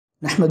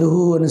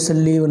नहमदुहु व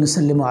नसल्ली व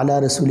नसल्लिमु अला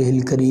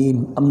रसूलिहिल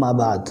करीम अम्मा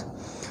बाद।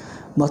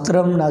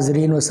 मोहतरम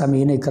नाज़रीन व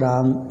सामीन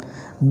इकराम,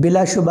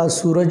 बिलाशुबा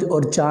सूरज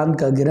और चाँद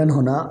का गिरन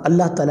होना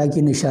अल्लाह ताला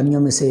की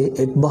निशानियों में से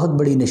एक बहुत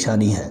बड़ी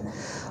निशानी है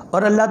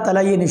और अल्लाह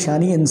ताला ये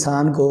निशानी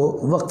इंसान को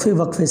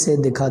वक्फ़े से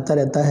दिखाता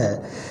रहता है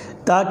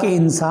ताकि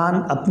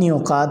इंसान अपनी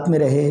औकात में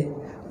रहे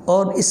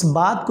और इस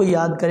बात को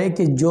याद करे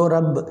कि जो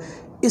रब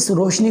इस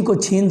रोशनी को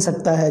छीन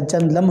सकता है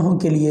चंद लम्हों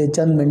के लिए,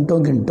 चंद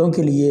मिनटों घंटों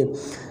के लिए,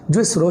 जो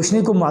इस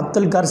रोशनी को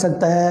मुअत्तल कर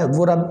सकता है,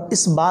 वो रब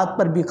इस बात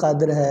पर भी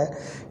कादिर है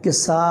कि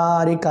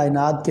सारी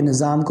कायनात के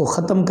निज़ाम को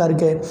ख़त्म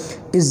करके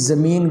इस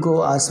ज़मीन को,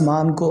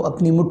 आसमान को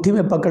अपनी मुट्ठी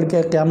में पकड़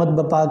के क़यामत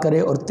बपा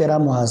करे और तेरा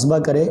मुहासबा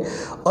करे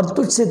और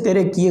तुझसे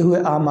तेरे किए हुए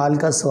आमाल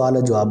का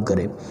सवाल जवाब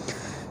करे।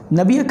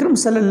 नबी अकरम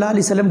सल्लल्लाहु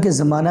अलैहि वसल्लम के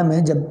ज़माना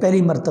में जब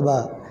पहली मरतबा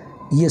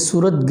ये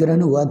सूरज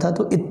ग्रहण हुआ था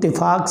तो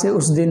इत्तेफाक से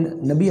उस दिन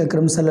नबी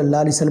अकरम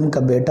सल्लल्लाहु अलैहि वसल्लम का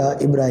बेटा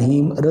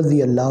इब्राहीम रज़ी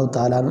अल्लाह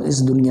ताला अन्हु इस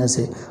दुनिया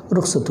से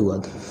रुखसत हुआ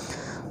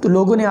था। तो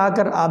लोगों ने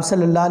आकर आप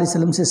सल्लल्लाहु अलैहि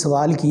वसल्लम से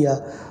सवाल किया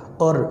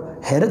और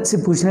हैरत से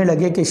पूछने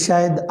लगे कि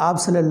शायद आप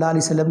सल्लल्लाहु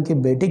अलैहि वसल्लम के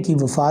बेटे की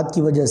वफ़ात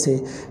की वजह से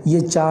ये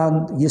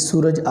चाँद, ये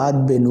सूरज आज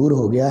बेनूर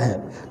हो गया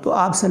है। तो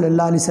आप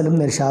सल्लल्लाहु अलैहि वसल्लम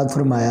ने इरशाद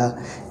फरमाया,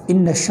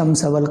 इन्न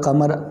शम्स वल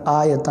कमर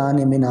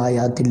आयतान मिन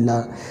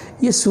आयातिल्लाह,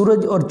 ये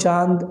सूरज और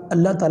चाँद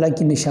अल्लाह ताला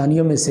की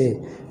निशानियों में से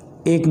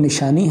एक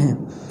निशानी है।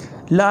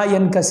 ला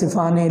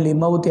यनकसिफ़ान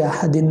लिमौत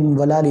अहदिन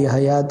वला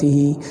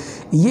लिहयातिही,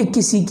 ये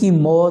किसी की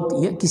मौत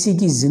या किसी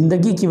की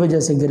ज़िंदगी की वजह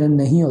से गिरन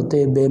नहीं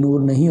होते,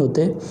 बेनूर नहीं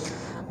होते,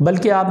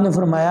 बल्कि आपने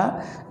फरमाया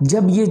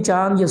जब ये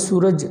चाँद या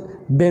सूरज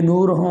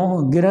बेनूर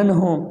हों, गिरन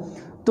हों,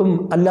 तुम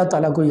अल्लाह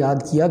ताला को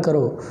याद किया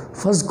करो,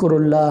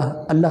 फ़ज़्कुरुल्लाह,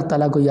 अल्लाह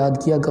ताला को याद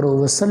किया करो,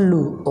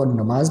 वसल्लु, और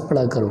नमाज़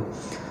पढ़ा करो।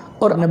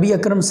 और नबी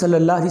अकरम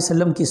सल्लल्लाहु अलैहि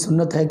वसल्लम की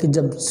सुन्नत है कि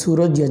जब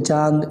सूरज या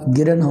चाँद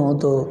गिरन हो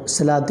तो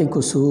सलात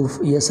कुसूफ़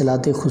या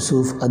सलात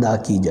खुसूफ़ अदा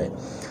की जाए।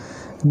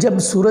 जब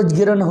सूरज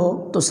गिरन हो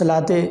तो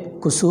सलात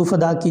कुसूफ़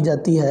अदा की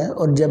जाती है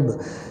और जब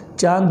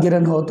चाँद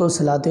गिरन हो तो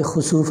सलात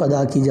खुसूफ़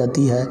अदा की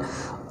जाती है।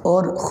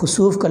 और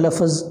खुसूफ़ का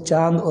लफ्ज़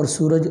चाँद और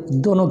सूरज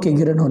दोनों के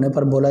गिरन होने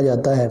पर बोला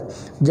जाता है,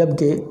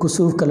 जबकि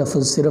कुसूफ़ का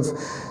लफ्ज़ सिर्फ़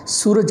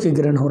सूरज के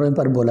गिरन होने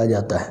पर बोला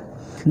जाता है।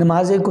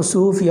 नमाज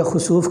कुसूफ़ या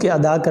खुसूफ़ के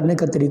अदा करने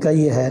का तरीका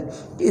ये है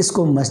कि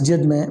इसको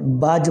मस्जिद में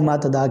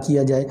बाजमात अदा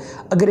किया जाए।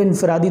 अगर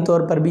इनफरादी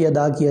तौर पर भी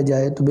अदा किया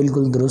जाए तो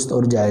बिल्कुल दुरुस्त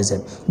और जायज़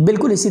है।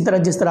 बिल्कुल इसी तरह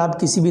जिस तरह आप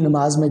किसी भी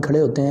नमाज में खड़े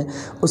होते हैं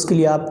उसके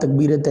लिए आप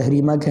तकबीर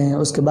तहरीमा कहें,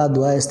 उसके बाद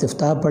दुआ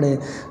इस्तिफ्ताह पढ़ें,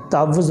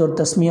 तावुज़ और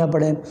तस्मिया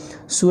पढ़ें,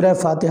 सूरह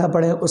फातिहा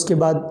पढ़ें, उसके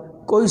बाद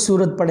कोई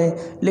सूरत पढ़ें,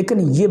 लेकिन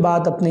ये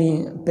बात अपने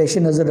पेश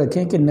नज़र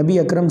रखें कि नबी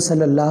अकरम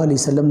सल्लल्लाहु अलैहि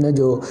वसल्लम ने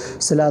जो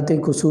सलात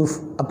कुसूफ़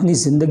अपनी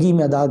ज़िंदगी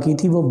में अदा की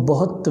थी वो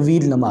बहुत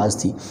तवील नमाज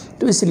थी,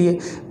 तो इसलिए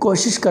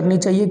कोशिश करनी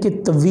चाहिए कि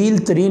तवील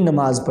तरीन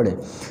नमाज पढ़ें।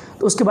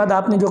 तो उसके बाद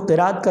आपने जो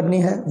क़िरात करनी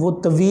है वो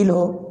तवील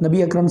हो।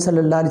 नबी अकरम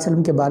सल्लल्लाहु अलैहि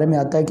वसल्लम के बारे में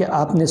आता है कि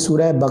आपने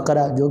सूरह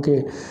बकरा जो कि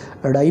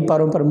 2.5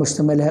 पारों पर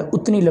मुश्तमिल है,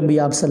 उतनी लंबी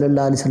आप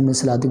सल्लल्लाहु अलैहि वसल्लम ने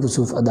सलात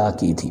कुसूफ़ अदा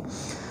की थी।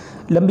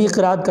 लंबी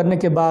क़िरात करने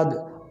के बाद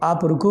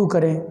आप रुकू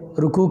करें,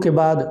 रुकू के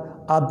बाद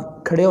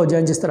आप खड़े हो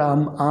जाएं जिस तरह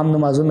हम आम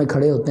नमाज़ों में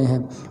खड़े होते हैं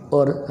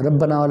और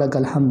रब्बना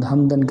वलकल हम्द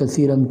हम्दन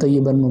कसीरन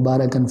तय्यबन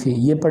मुबारकन फ़ी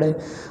ये पढ़ें।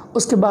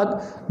 उसके बाद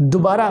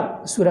दोबारा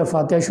सूरह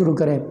फातिहा शुरू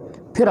करें,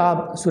 फिर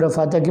आप सूरह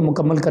फातिहा की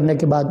मुकम्मल करने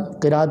के बाद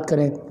क़िरात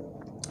करें,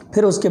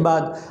 फिर उसके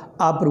बाद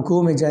आप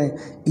रुकू में जाएं।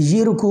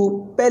 ये रुकू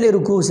पहले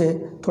रुकू से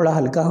थोड़ा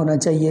हल्का होना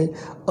चाहिए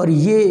और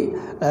ये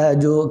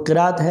जो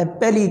क़िरात है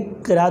पहली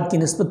क़िरात की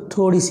निस्बत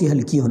थोड़ी सी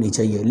हल्की होनी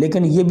चाहिए,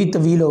 लेकिन ये भी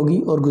तवील होगी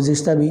और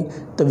गुज़िश्ता भी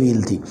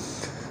तवील थी।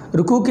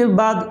 रुकू के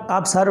बाद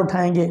आप सर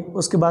उठाएंगे,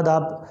 उसके बाद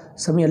आप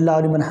समी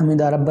अल्लाहु लिमन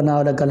हमिदा रब्बना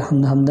वलकल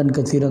हम्द हम्दन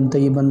कसीरन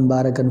तय्यबन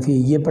मुबारकन फ़ी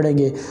ये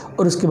पढ़ेंगे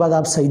और उसके बाद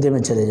आप सजदे में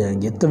चले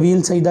जाएंगे,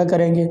 तवील सजदा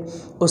करेंगे,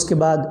 उसके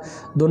बाद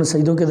दोनों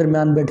सजदों के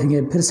दरमियान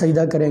बैठेंगे, फिर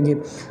सजदा करेंगे,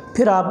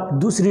 फिर आप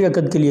दूसरी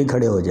रकत के लिए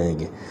खड़े हो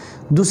जाएंगे।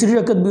 दूसरी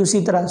रकत भी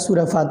उसी तरह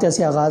सूरह फातिहा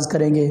से आगाज़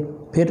करेंगे,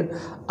 फिर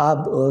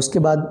आप उसके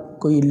बाद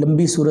कोई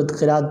लंबी सूरत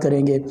क़िरात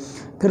करेंगे,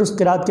 फिर उस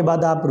क़िरात के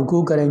बाद आप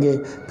रुकू करेंगे,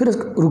 फिर उस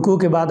रुकू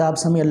के बाद आप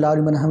समी अल्लाहु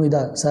लिमन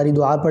हमिदा सारी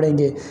दुआ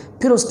पढ़ेंगे,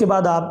 फिर उसके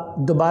बाद आप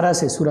दोबारा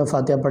से सूरह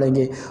फातिहा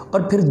पढ़ेंगे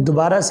और फिर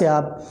दोबारा से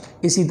आप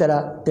इसी तरह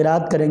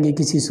क़िरात करेंगे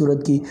किसी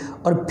सूरत की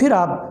और फिर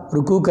आप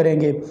रुकू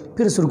करेंगे,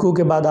 फिर उस रुकू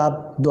के बाद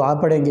आप दुआ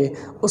पढ़ेंगे,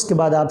 उसके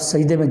बाद आप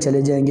सजदे में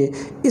चले जाएंगे।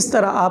 इस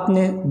तरह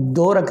आपने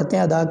 2 रकतें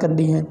अदा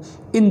करनी हैं।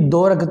 इन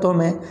 2 रकतों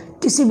में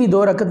किसी भी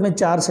 2 रकत में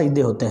 4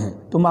 सजदे होते हैं,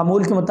 तो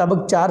मामूल के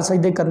मुताबिक 4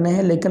 सजदे करने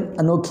हैं, लेकिन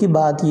अनोखी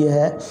बात यह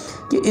है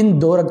कि इन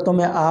 2 रकतों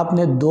में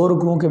आपने 2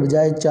 रुकुओं के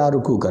बजाय 4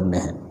 रुकू करने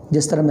हैं,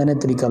 जिस तरह मैंने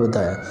तरीका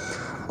बताया।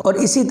 और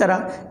इसी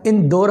तरह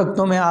इन 2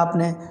 रकतों में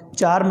आपने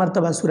 4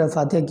 मरतबा सूरह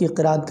फातिहा की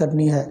क़िरात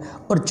करनी है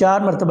और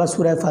 4 मरतबा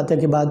सूरह फातिहा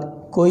के बाद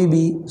کوئی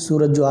بھی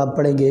سورت جو آپ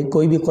پڑھیں گے،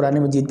 کوئی بھی قرآن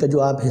مجید کا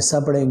جو آپ حصہ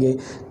پڑھیں گے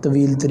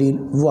طویل ترین،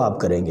 وہ آپ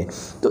کریں گے۔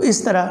 تو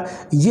اس طرح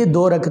یہ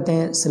 2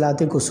 رکعتیں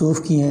صلاۃ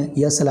کسوف کی ہیں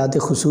یا صلاۃ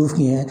خسوف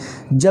کی ہیں۔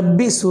 جب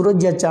بھی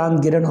سورج یا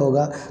چاند گرہن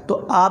ہوگا تو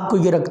آپ کو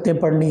یہ رکعتیں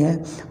پڑھنی ہیں،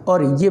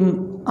 اور یہ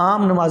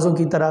عام نمازوں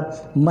کی طرح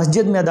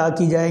مسجد میں ادا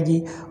کی جائے گی،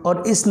 اور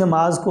اس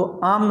نماز کو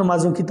عام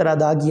نمازوں کی طرح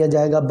ادا کیا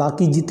جائے گا۔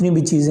 باقی جتنی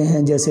بھی چیزیں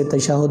ہیں، جیسے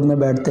تشہد میں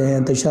بیٹھتے ہیں،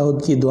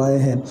 تشہد کی دعائیں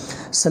ہیں،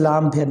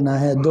 سلام پھیرنا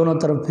ہے، دونوں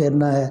طرف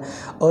پھیرنا ہے،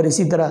 اور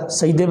اسی طرح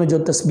سجدے میں جو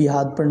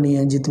تسبیحات پڑھنی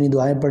ہیں، جتنی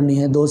دعائیں پڑھنی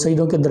ہیں، 2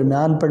 سجدوں کے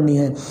درمیان پڑھنی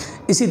ہیں،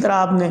 اسی طرح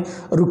آپ نے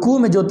رکوع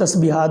میں جو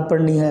تسبیحات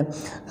پڑھنی ہے،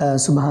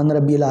 سبحان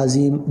ربی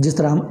العظیم، جس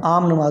طرح ہم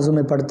عام نمازوں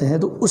میں پڑھتے ہیں،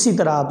 تو اسی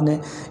طرح آپ نے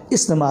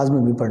اس نماز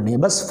میں بھی پڑھنی ہے۔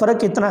 بس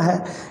فرق اتنا ہے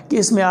کہ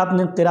اس میں آپ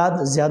نے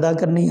قرات زیادہ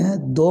کرنی ہے،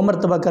 2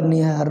 مرتبہ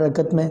کرنی ہے ہر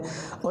رکعت میں،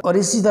 اور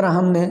اسی طرح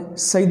ہم نے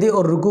سجدے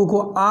اور رکوع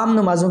کو عام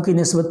نمازوں کی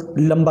نسبت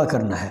لمبا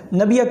کرنا ہے۔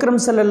 نبی اکرم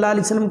صلی اللہ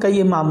علیہ وسلم کا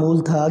یہ معمول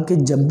تھا کہ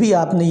جب بھی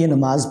آپ نے یہ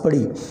نماز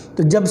پڑھی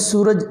تو جب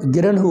سورج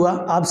گرہن ہوا،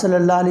 آپ صلی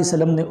اللہ علیہ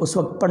وسلم نے اس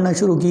وقت پڑھنا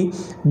شروع کی،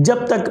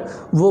 جب تک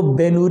وہ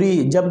بے نوری،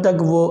 جب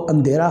تک وہ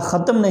اندھیرا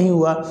ختم نہیں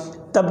ہوا،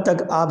 تب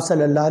تک آپ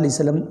صلی اللہ علیہ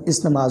وسلم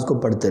اس نماز کو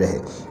پڑھتے رہے۔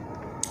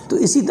 تو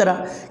اسی طرح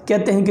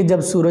کہتے ہیں کہ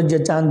جب سورج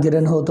یا چاند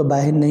گرہن ہو تو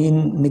باہر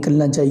نہیں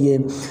نکلنا چاہیے،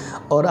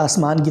 اور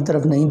آسمان کی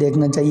طرف نہیں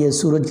دیکھنا چاہیے،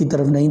 سورج کی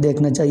طرف نہیں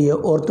دیکھنا چاہیے،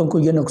 عورتوں کو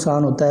یہ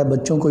نقصان ہوتا ہے،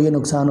 بچوں کو یہ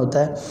نقصان ہوتا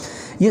ہے۔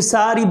 یہ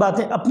ساری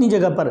باتیں اپنی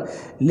جگہ پر،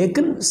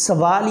 لیکن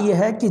سوال یہ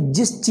ہے کہ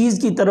جس چیز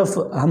کی طرف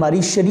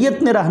ہماری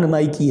شریعت نے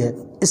رہنمائی کی ہے،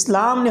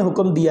 اسلام نے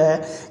حکم دیا ہے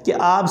کہ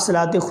آپ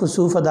صلاۃ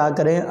خسوف ادا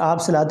کریں،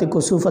 آپ صلاۃ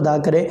کسوف ادا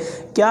کریں،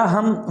 کیا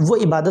ہم وہ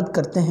عبادت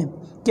کرتے ہیں؟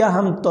 کیا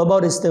ہم توبہ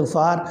اور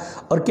استغفار،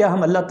 اور کیا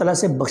ہم اللہ تعالیٰ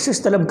سے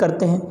بخشش طلب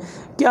کرتے ہیں؟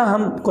 کیا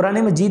ہم قرآن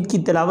مجید کی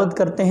تلاوت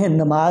کرتے ہیں،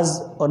 نماز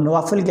اور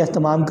نوافل کا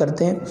اہتمام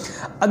کرتے ہیں؟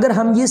 اگر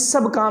ہم یہ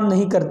سب کام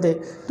نہیں کرتے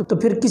تو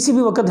پھر کسی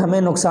بھی وقت ہمیں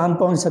نقصان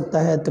پہنچ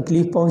سکتا ہے،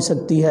 تکلیف پہنچ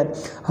سکتی ہے،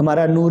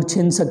 ہمارا نور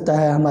چھن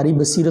سکتا ہے، ہماری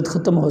بصیرت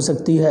ختم ہو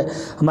سکتی ہے،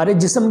 ہمارے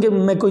جسم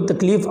میں کوئی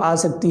تکلیف آ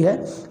سکتی ہے۔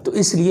 تو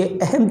اس لیے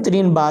اہم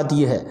ترین بات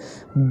یہ ہے،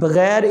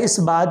 بغیر اس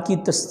بات کی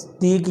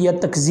تصدیق یا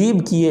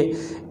تکذیب کیے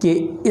کہ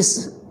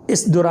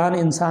اس دوران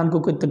انسان کو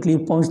کوئی تکلیف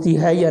پہنچتی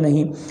ہے یا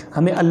نہیں،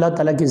 ہمیں اللہ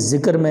تعالیٰ کے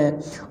ذکر میں،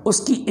 اس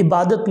کی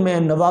عبادت میں،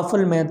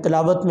 نوافل میں،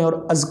 تلاوت میں اور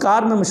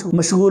اذکار میں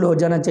مشغول ہو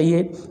جانا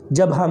چاہیے۔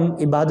 جب ہم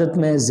عبادت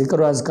میں، ذکر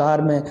و اذکار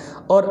میں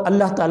اور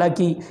اللہ تعالیٰ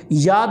کی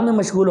یاد میں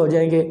مشغول ہو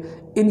جائیں گے،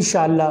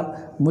 انشاءاللہ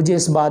مجھے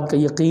اس بات کا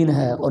یقین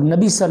ہے، اور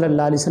نبی صلی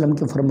اللہ علیہ وسلم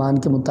کے فرمان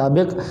کے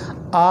مطابق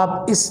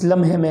آپ اس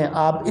لمحے میں،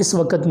 آپ اس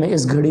وقت میں،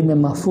 اس گھڑی میں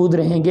محفوظ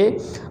رہیں گے،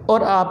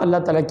 اور آپ اللہ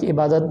تعالیٰ کی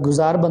عبادت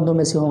گزار بندوں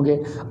میں سے ہوں گے۔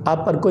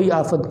 آپ پر کوئی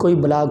آفت، کوئی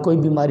بلا، کوئی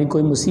بیماری،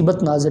 کوئی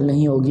مصیبت نازل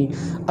نہیں ہوگی۔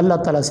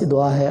 اللہ تعالیٰ سے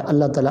دعا ہے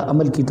اللہ تعالیٰ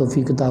عمل کی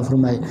توفیق عطا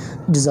فرمائے۔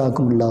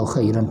 جزاکم اللہ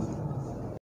خیراً۔